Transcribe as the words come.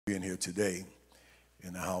Being here today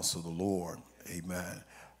in the house of the Lord. Amen.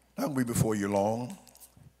 Not going to be before you long,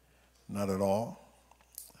 not at all.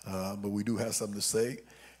 But we do have something to say.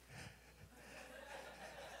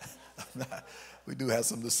 We do have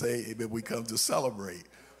something to say. Amen. We come to celebrate.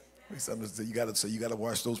 Something to say. You got to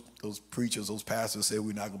watch those preachers, those pastors say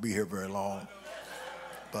we're not going to be here very long.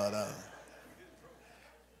 But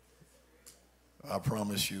I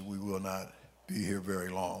promise you, we will not be here very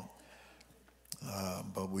long.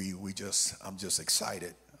 But I'm just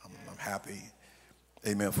excited. I'm happy,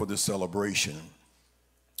 amen, for this celebration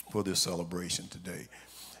today.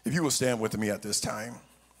 If you will stand with me at this time,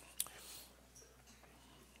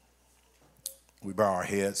 we bow our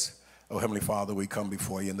heads. Oh, Heavenly Father, we come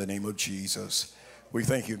before you in the name of Jesus. We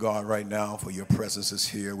thank you, God, right now for your presence is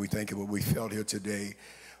here. We thank you for what we felt here today.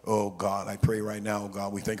 Oh, God, I pray right now,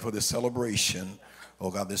 God, we thank you for this celebration. Oh,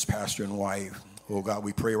 God, this pastor and wife. Oh, God,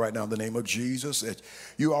 we pray right now in the name of Jesus that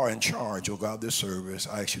you are in charge, oh, God, this service.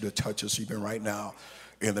 I ask you to touch us even right now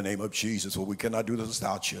in the name of Jesus. For we cannot do this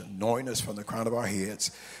without you. Anoint us from the crown of our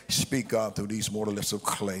heads. Speak, God, through these mortal lips of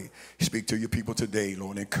clay. Speak to your people today,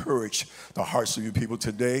 Lord. Encourage the hearts of your people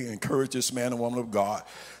today. Encourage this man and woman of God.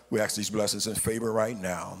 We ask these blessings and favor right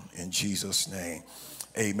now in Jesus' name.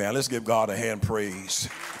 Amen. Let's give God a hand praise.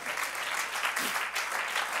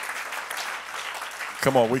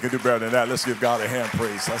 Come on, we can do better than that. Let's give God a hand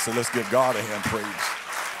praise. I said, let's give God a hand praise.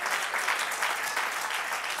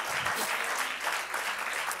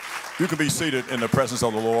 You can be seated in the presence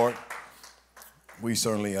of the Lord. We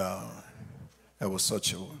certainly, that was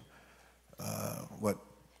such what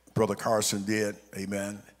Brother Carson did,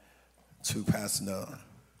 amen, to passing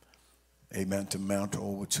to mantle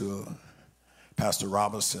over to Pastor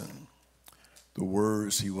Robinson. The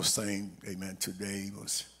words he was saying, amen, today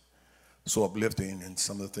was so uplifting, and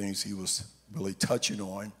some of the things he was really touching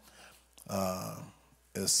on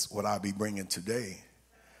is what I'll be bringing today,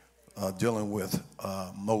 dealing with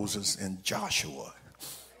Moses and Joshua.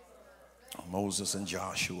 Moses and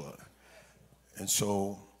Joshua. And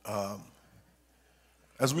so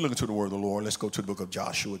as we look into the word of the Lord, let's go to the book of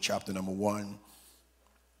Joshua, chapter number 1.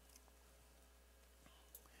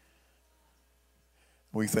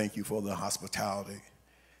 We thank you for the hospitality,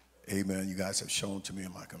 amen, you guys have shown to me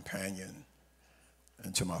and my companion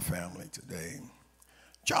and to my family today.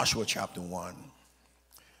 Joshua chapter 1.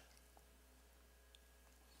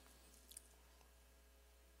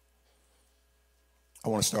 I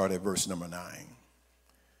want to start at verse number 9.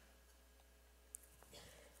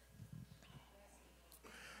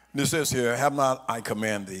 And it says here, have not I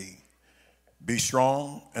command thee, be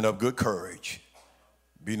strong and of good courage.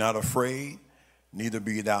 Be not afraid, neither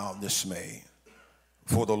be thou dismayed.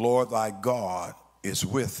 For the Lord thy God is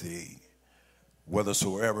with thee,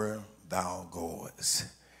 whithersoever thou goest.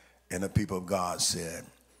 And the people of God said,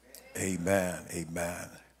 amen, amen.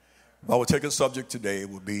 Well, we'll take a subject today. It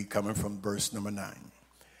will be coming from verse number 9.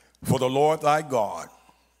 For the Lord thy God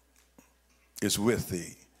is with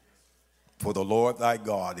thee. For the Lord thy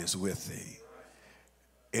God is with thee.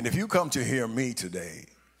 And if you come to hear me today,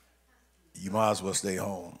 you might as well stay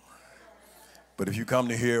home. But if you come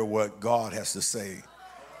to hear what God has to say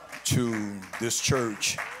to this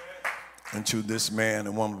church and to this man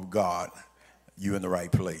and woman of God, you're in the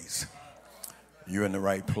right place. You're in the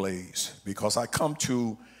right place. Because I come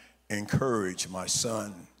to encourage my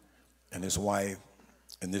son and his wife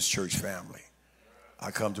and this church family. I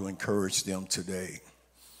come to encourage them today.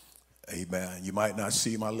 Amen. You might not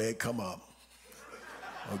see my leg come up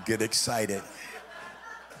or get excited,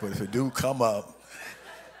 but if it do come up,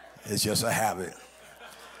 it's just a habit.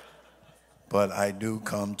 But I do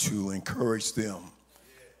come to encourage them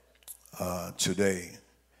today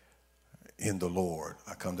in the Lord.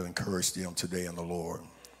 I come to encourage them today in the Lord.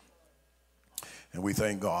 And we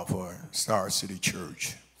thank God for Star City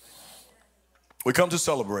Church. We come to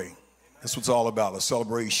celebrate. That's what it's all about, a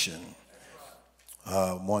celebration.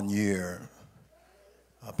 1 year,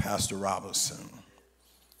 Pastor Robinson.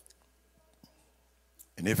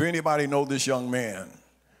 And if anybody know this young man,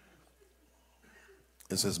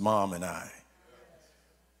 it's his mom and I.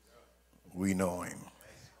 We know him.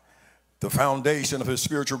 The foundation of his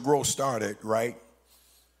spiritual growth started right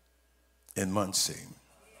in Muncie.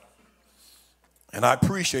 And I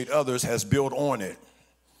appreciate others has built on it.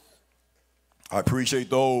 I appreciate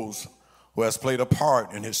those who has played a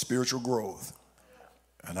part in his spiritual growth.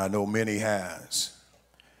 And I know many has.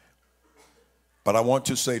 But I want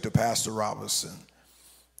to say to Pastor Robinson,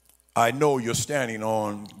 I know you're standing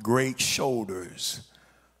on great shoulders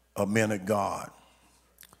of men of God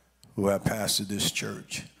who have pastored this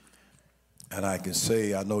church. And I can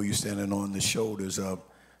say, I know you're standing on the shoulders of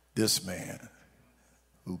this man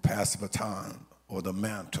who pass the baton or the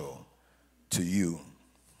mantle to you.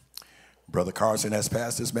 Brother Carson has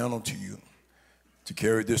passed this mantle to you to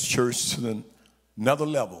carry this church to another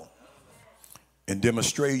level in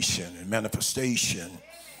demonstration and manifestation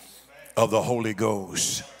of the Holy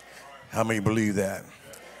Ghost. How many believe that?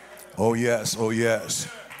 Oh, yes, oh, yes,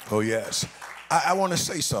 oh, yes. I want to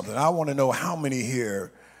say something. I want to know how many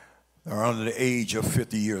here are under the age of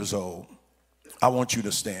 50 years old. I want you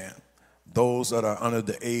to stand. Those that are under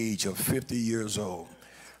the age of 50 years old.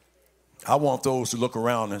 I want those to look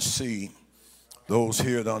around and see those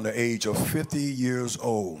here that are under the age of 50 years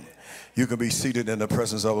old. You can be seated in the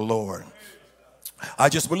presence of the Lord. I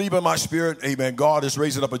just believe in my spirit, amen, God is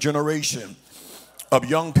raising up a generation of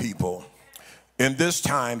young people in this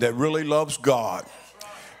time that really loves God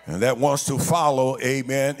and that wants to follow,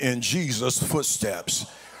 amen, in Jesus' footsteps.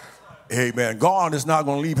 Amen. God is not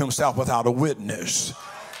going to leave himself without a witness.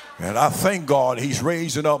 And I thank God he's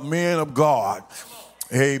raising up men of God,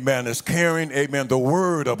 amen, is carrying, amen, the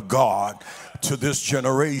word of God to this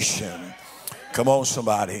generation. Come on,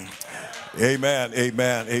 somebody. Amen,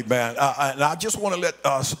 amen, amen. And I just want to let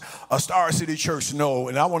us, Star City Church, know,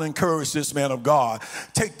 and I want to encourage this man of God,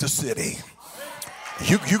 take the city.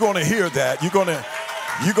 You're going to hear that. You're going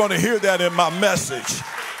to hear that in my message.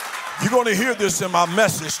 You're going to hear this in my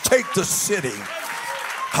message. Take the city.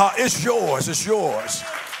 It's yours. It's yours.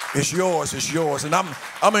 It's yours. It's yours. And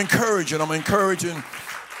I'm encouraging,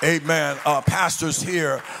 amen, pastors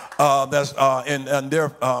here that's in their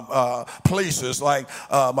places, like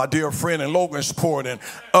my dear friend in Logansport and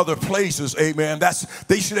other places, amen.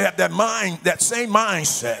 They should have that mind, that same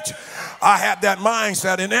mindset. I have that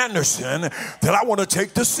mindset in Anderson that I want to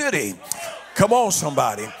take the city. Come on,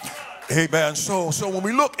 somebody. Amen. So when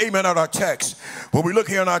we look, amen, at our text, when we look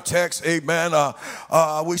here in our text, amen,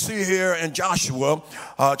 we see here in Joshua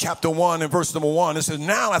chapter 1 and verse number 1, it says,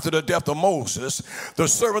 now after the death of Moses, the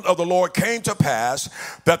servant of the Lord came to pass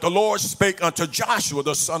that the Lord spake unto Joshua,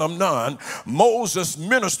 the son of Nun, Moses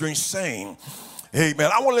ministering, saying,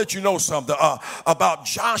 amen. I want to let you know something about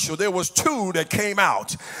Joshua. There was two that came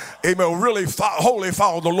out, amen, really wholly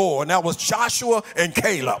followed the Lord. And that was Joshua and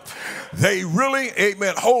Caleb. They really,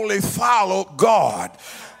 amen, wholly followed God.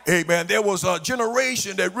 Amen. There was a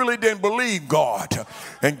generation that really didn't believe God.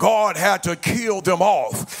 And God had to kill them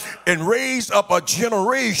off and raise up a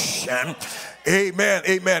generation, amen,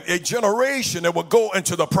 amen, a generation that would go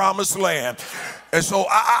into the promised land. And so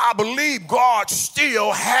I believe God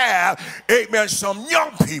still have, amen, some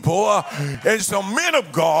young people and some men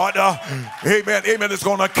of God, amen, amen, that's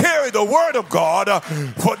going to carry the word of God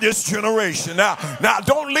for this generation. Now,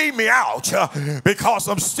 don't leave me out because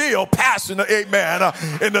I'm still passing, amen,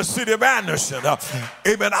 in the city of Anderson.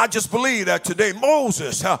 Amen. I just believe that today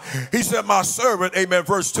Moses, he said, my servant, amen,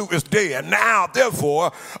 verse 2 is dead. Now,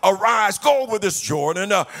 therefore, arise, go over this Jordan,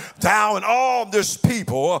 thou and all this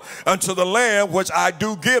people unto the land which I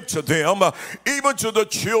do give to them, even to the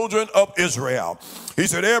children of Israel. He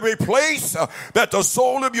said, every place that the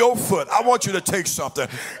sole of your foot, I want you to take something.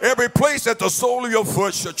 Every place that the sole of your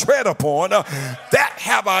foot should tread upon, that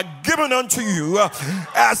have I given unto you,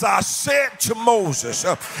 as I said to Moses.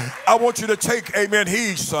 I want you to take, amen,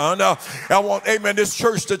 heed, son. I want, amen, this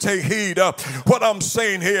church to take heed. What I'm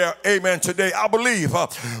saying here, amen, today, I believe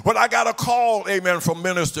when I got a call, amen, from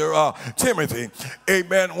Minister Timothy,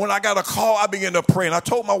 amen, when I got a call, I began to pray. And I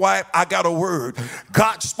told my wife, I got a word.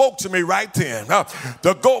 God spoke to me right then.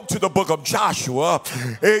 To go to the book of Joshua,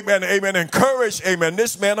 amen, amen, encourage, amen,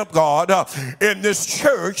 this man of God in this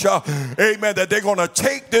church, amen, that they're going to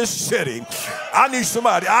take this city. I need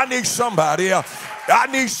somebody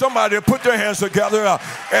to put their hands together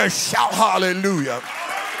and shout hallelujah.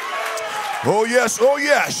 Oh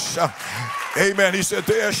yes, amen. He said,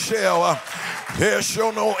 there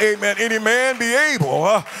shall no, amen, any man be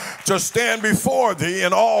able to stand before thee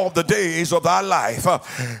in all the days of thy life.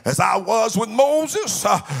 As I was with Moses,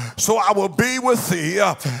 so I will be with thee.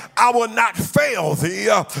 I will not fail thee,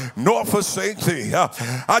 nor forsake thee.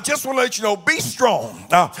 I just want to let you know, be strong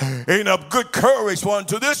and of good courage, for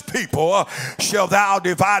unto this people shall thou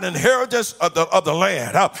divide inheritance of the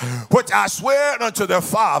land, which I swear unto their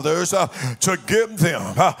fathers to give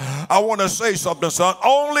them. I want to say something, son.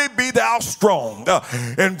 Only be thou strong strong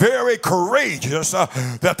and very courageous,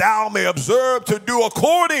 that thou may observe to do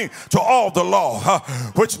according to all the law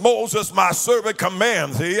which Moses my servant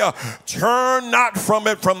commands thee. Turn not from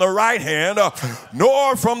it from the right hand,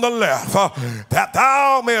 nor from the left, that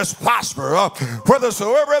thou mayest prosper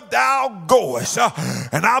whithersoever thou goest.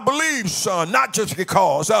 And I believe, son, not just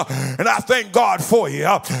because, and I thank God for you,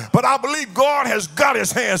 but I believe God has got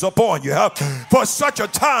his hands upon you for such a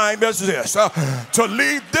time as this, to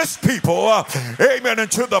lead this people, amen,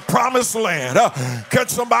 into the promised land. Can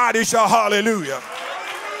somebody shout hallelujah?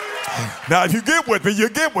 Now, if you get with me, you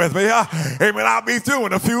get with me. Amen. I'll be through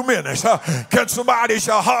in a few minutes. Can somebody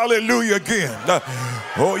shout hallelujah again?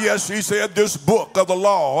 Oh, yes, he said, this book of the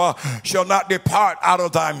law shall not depart out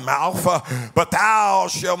of thy mouth, but thou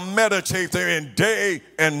shalt meditate therein day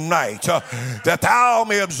and night, that thou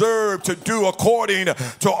may observe to do according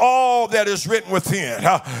to all that is written within.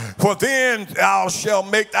 For then thou shalt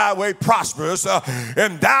make thy way prosperous,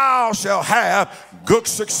 and thou shalt have good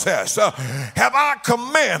success. Have I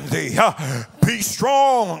commanded thee, be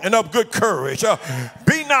strong and of good courage.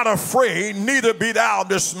 Be not afraid, neither be thou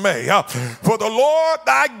dismayed. For the Lord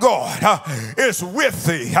thy God is with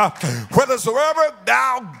thee, whithersoever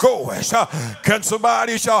thou goest. Can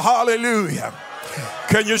somebody shout hallelujah?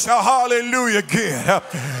 Can you shout hallelujah again?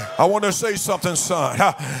 I want to say something, son.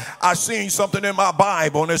 I seen something in my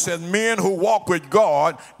Bible, and it said, men who walk with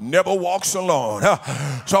God never walks alone.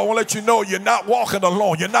 So I want to let you know you're not walking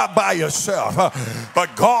alone. You're not by yourself,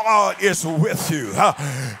 but God is with you.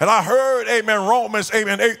 And I heard, amen, Romans,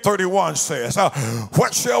 amen, 8:31 says,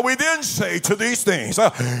 what shall we then say to these things?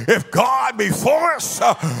 If God be for us,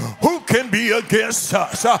 who can be against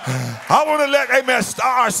us? I want to let, amen,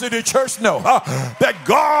 Star City Church know that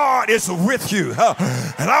God is with you.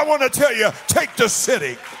 And I want to tell you, take the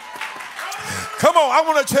city. Come on, I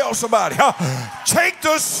want to tell somebody, take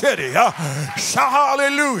the city. Shout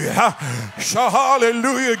hallelujah. Shout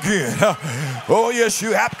hallelujah again. Oh, yes,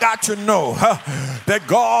 you have got to know that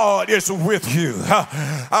God is with you.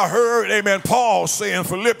 I heard, amen, Paul say in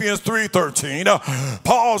Philippians 3:13,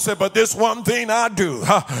 Paul said, but this one thing I do,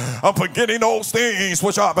 I'm forgetting those things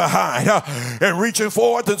which are behind and reaching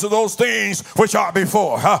forth into those things which are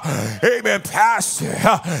before. Amen, pastor.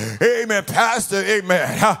 Amen, pastor.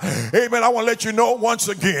 Amen. Amen. I want to let you know once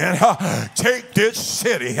again, take this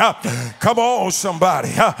city. Come on,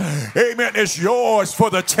 somebody. Amen. It's yours for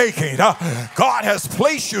the taking. God has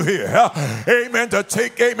placed you here. Amen. To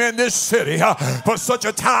take, amen, this city for such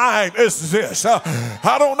a time as this.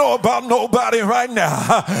 I don't know about nobody right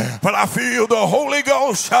now, but I feel the Holy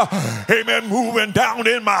Ghost, amen, moving down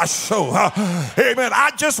in my soul. Amen.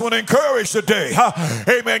 I just want to encourage today.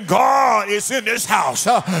 Amen. God is in this house.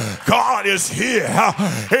 God is here.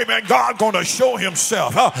 Amen. God going to show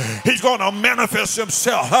himself. He's going to manifest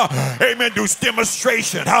himself. Amen. Do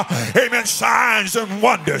demonstration. Amen. Signs and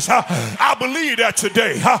wonders. I believe that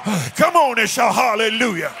today. Come on and shout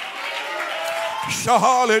hallelujah. Shout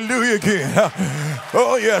hallelujah again.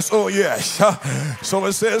 Oh yes, oh yes. So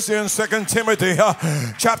it says in 2 Timothy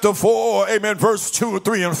chapter 4, amen, verse 2,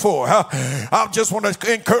 3, and 4. I just want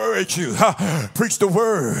to encourage you. Preach the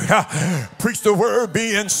word. Preach the word,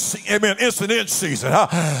 be in, amen, instant in season,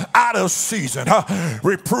 out of season.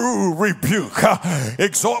 Reprove, rebuke,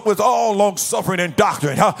 exhort with all long suffering and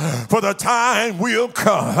doctrine. For the time will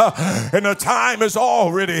come, and the time is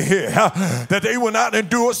already here, that they will not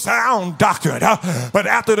endure sound doctrine, but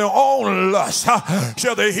after their own lust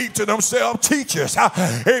shall they heap to themselves teachers,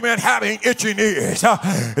 amen, having itching ears.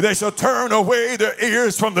 They shall turn away their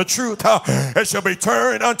ears from the truth and shall be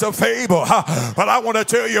turned unto fable. But I want to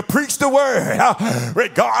tell you, preach the word.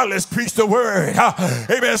 Regardless, preach the word.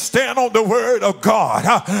 Amen. Stand on the word of God.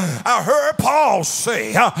 I heard Paul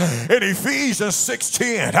say in Ephesians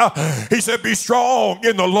 6:10, he said, be strong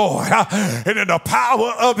in the Lord and in the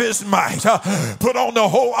power of his might. Put on the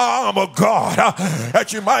whole arm of God,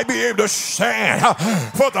 that you might be able to stand,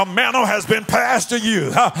 for the mantle has been passed to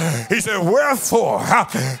you. He said, wherefore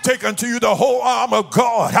take unto you the whole arm of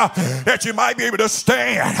God, that you might be able to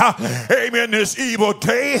stand, amen, this evil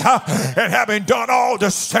day, and having done all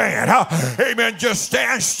to stand, amen, just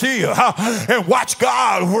stand still and watch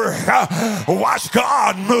God work, watch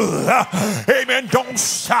God move. Amen. Don't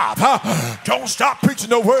stop. Don't stop preaching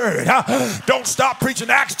the word. Don't stop preaching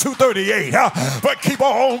Acts 2:38, but keep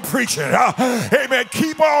on preaching. Amen.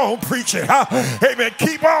 Keep on preaching. Amen.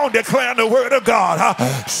 Keep on declaring the word of God.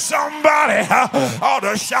 Somebody ought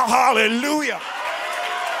to shout hallelujah.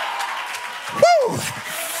 Woo!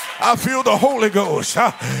 I feel the Holy Ghost.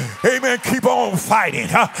 Amen. Keep on fighting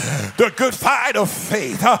the good fight of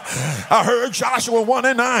faith. I heard Joshua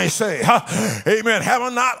 1:9 say, amen,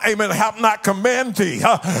 have not command thee.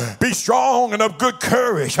 Be strong and of good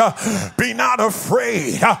courage. Be not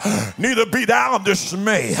afraid, neither be thou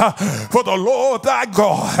dismayed. For the Lord thy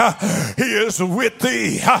God, he is with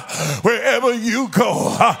thee wherever you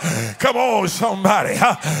go. Come on, somebody.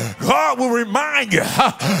 God will remind you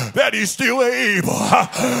that he's still able.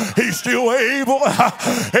 He's still able.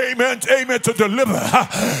 Amen. Amen. To deliver.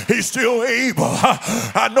 He's still able.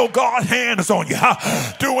 I know God's hands on you.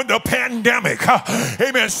 During the pandemic.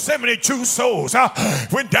 Amen. 72 souls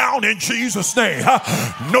went down in Jesus' name.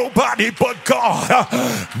 Nobody but God.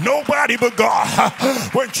 Nobody but God.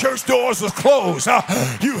 When church doors was closed,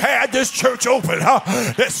 you had this church open.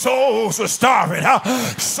 That souls were starving.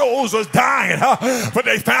 Souls was dying. But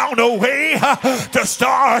they found a way to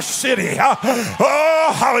Star City.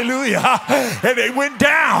 Oh, hallelujah. And they went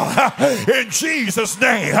down in Jesus'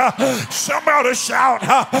 name. Somebody shout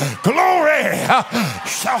glory.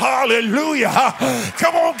 Shout hallelujah.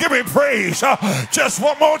 Come on, give him praise. Just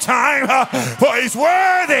one more time. For he's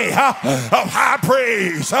worthy of high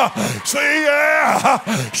praise. Say yeah.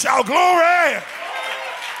 Shout glory.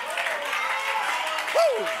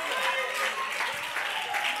 Woo.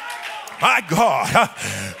 My God.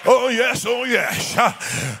 Oh yes, oh yes.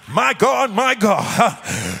 My God, my God.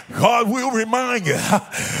 God will remind you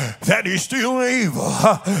that he's still able.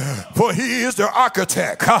 For he is the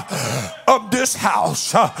architect of this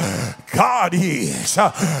house. God is.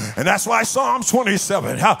 And that's why Psalms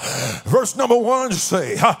 27, verse number 1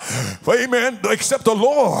 say, amen, except the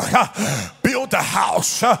Lord build the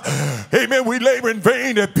house. Amen, we labor in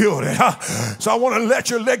vain to build it. So I want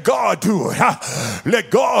to let God do it. Let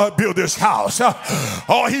God build this house.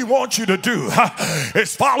 All he wants you to do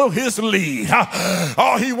is follow his lead.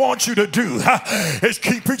 All he wants you to do is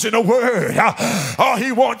keep preaching the word. All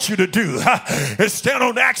he wants you to do is stand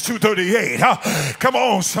on Acts 2:38. Come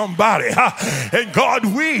on, somebody. And God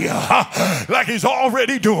will, like he's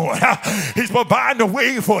already doing. He's providing the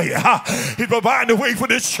way for you. He's providing the way for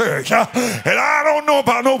this church. And I don't know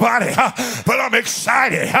about nobody, but I'm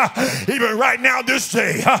excited even right now this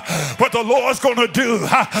day what the Lord's going to do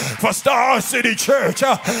for Star City Church.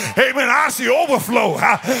 Amen. I see overflow.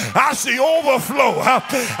 I see overflow.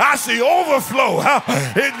 I see overflow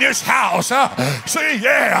in this house. Say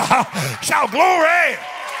yeah. Shout glory.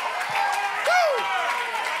 Woo.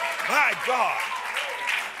 My God.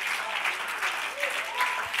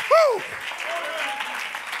 Woo.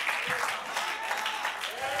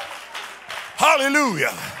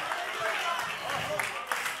 Hallelujah.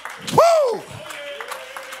 Woo.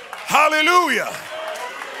 Hallelujah.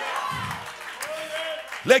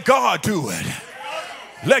 Let God do it.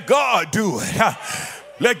 Let God do it.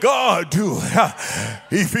 Let God do it.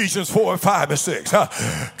 Ephesians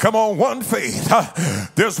 4:5-6. Come on, one faith.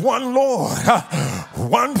 There's one Lord.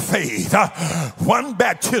 One faith. One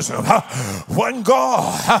baptism. One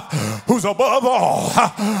God who's above all,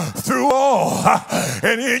 through all,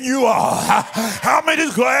 and in you all. How many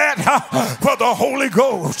is glad for the Holy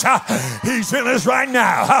Ghost? He's in us right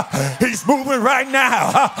now. He's moving right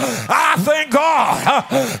now. I thank God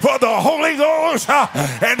for the Holy Ghost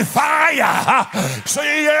and fire.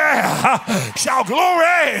 Say yeah. Shout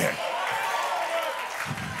glory.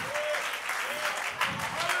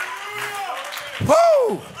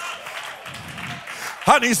 Woo.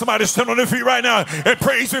 I need somebody to stand on their feet right now and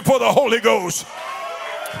praise him for the Holy Ghost.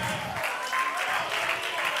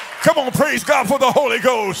 Come on, praise God for the Holy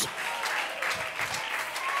Ghost.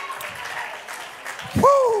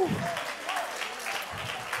 Woo.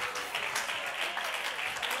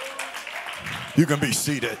 You can be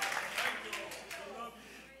seated.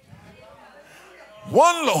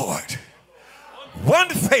 One Lord, one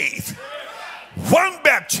faith, one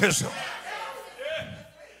baptism.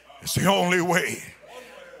 It's the only way.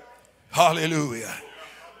 Hallelujah.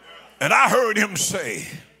 And I heard him say,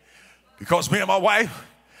 because me and my wife,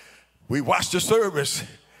 we watch the service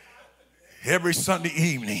every Sunday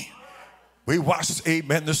evening. We watch,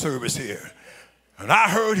 amen, the service here. And I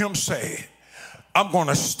heard him say, I'm going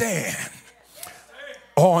to stand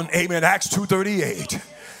on, amen, Acts 2:38.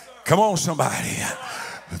 Come on, somebody.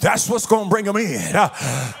 That's what's going to bring them in.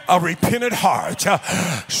 A repentant heart.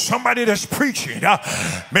 Somebody that's preaching.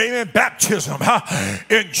 Maybe baptism.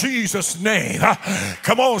 In Jesus' name.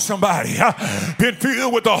 Come on, somebody. Been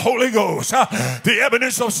filled with the Holy Ghost. The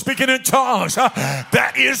evidence of speaking in tongues.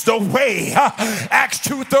 That is the way. Acts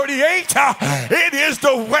 2:38. It is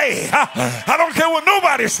the way. I don't care what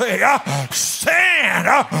nobody say. Stand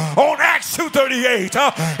on Acts 2:38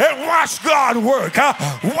 and watch God work.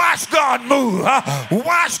 Watch God move.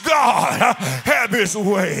 Watch God have his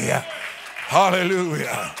way.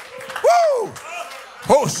 Hallelujah. Woo!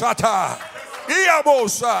 Hosata.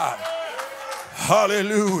 Iabosa.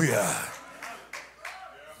 Hallelujah.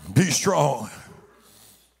 Be strong.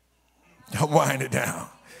 Don't wind it down.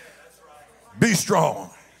 Be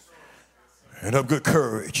strong and of good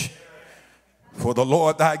courage. For the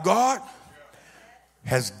Lord thy God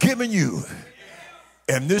has given you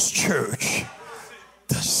in this church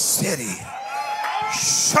the city.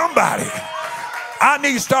 Somebody, I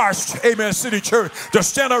need Stars, Amen, City Church to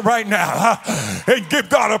stand up right now and give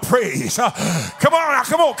God a praise. Come on now,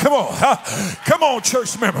 come on. Come on,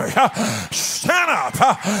 church member. Stand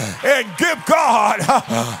up and give God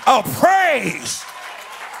a praise.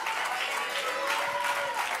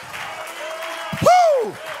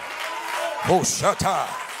 Woo! Oh, shut up.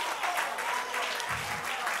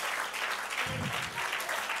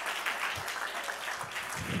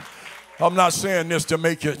 I'm not saying this to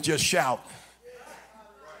make you just shout,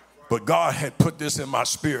 but God had put this in my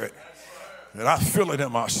spirit, and I feel it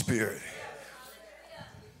in my spirit.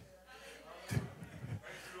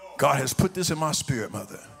 God has put this in my spirit,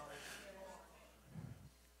 Mother.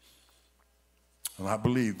 And I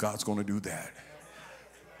believe God's going to do that.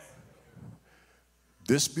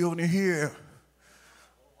 This building here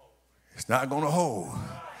is not going to hold.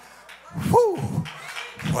 Whew,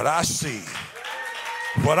 what I see.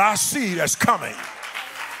 What I see that's coming.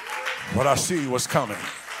 What I see what's coming.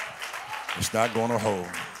 It's not going to hold.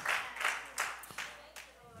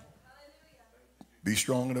 Be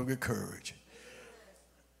strong and of good courage.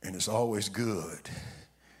 And it's always good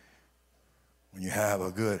when you have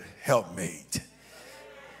a good helpmate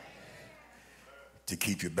to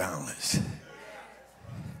keep you balanced.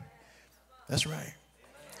 That's right.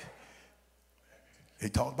 They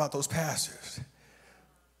talk about those pastors.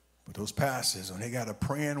 But those pastors, when they got a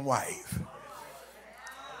praying wife,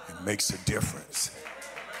 it makes a difference.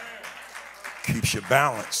 Keeps you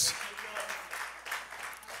balanced.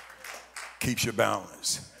 Keeps you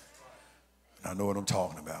balanced. And I know what I'm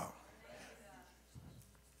talking about.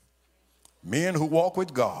 Men who walk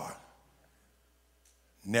with God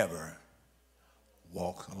never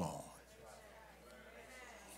walk alone.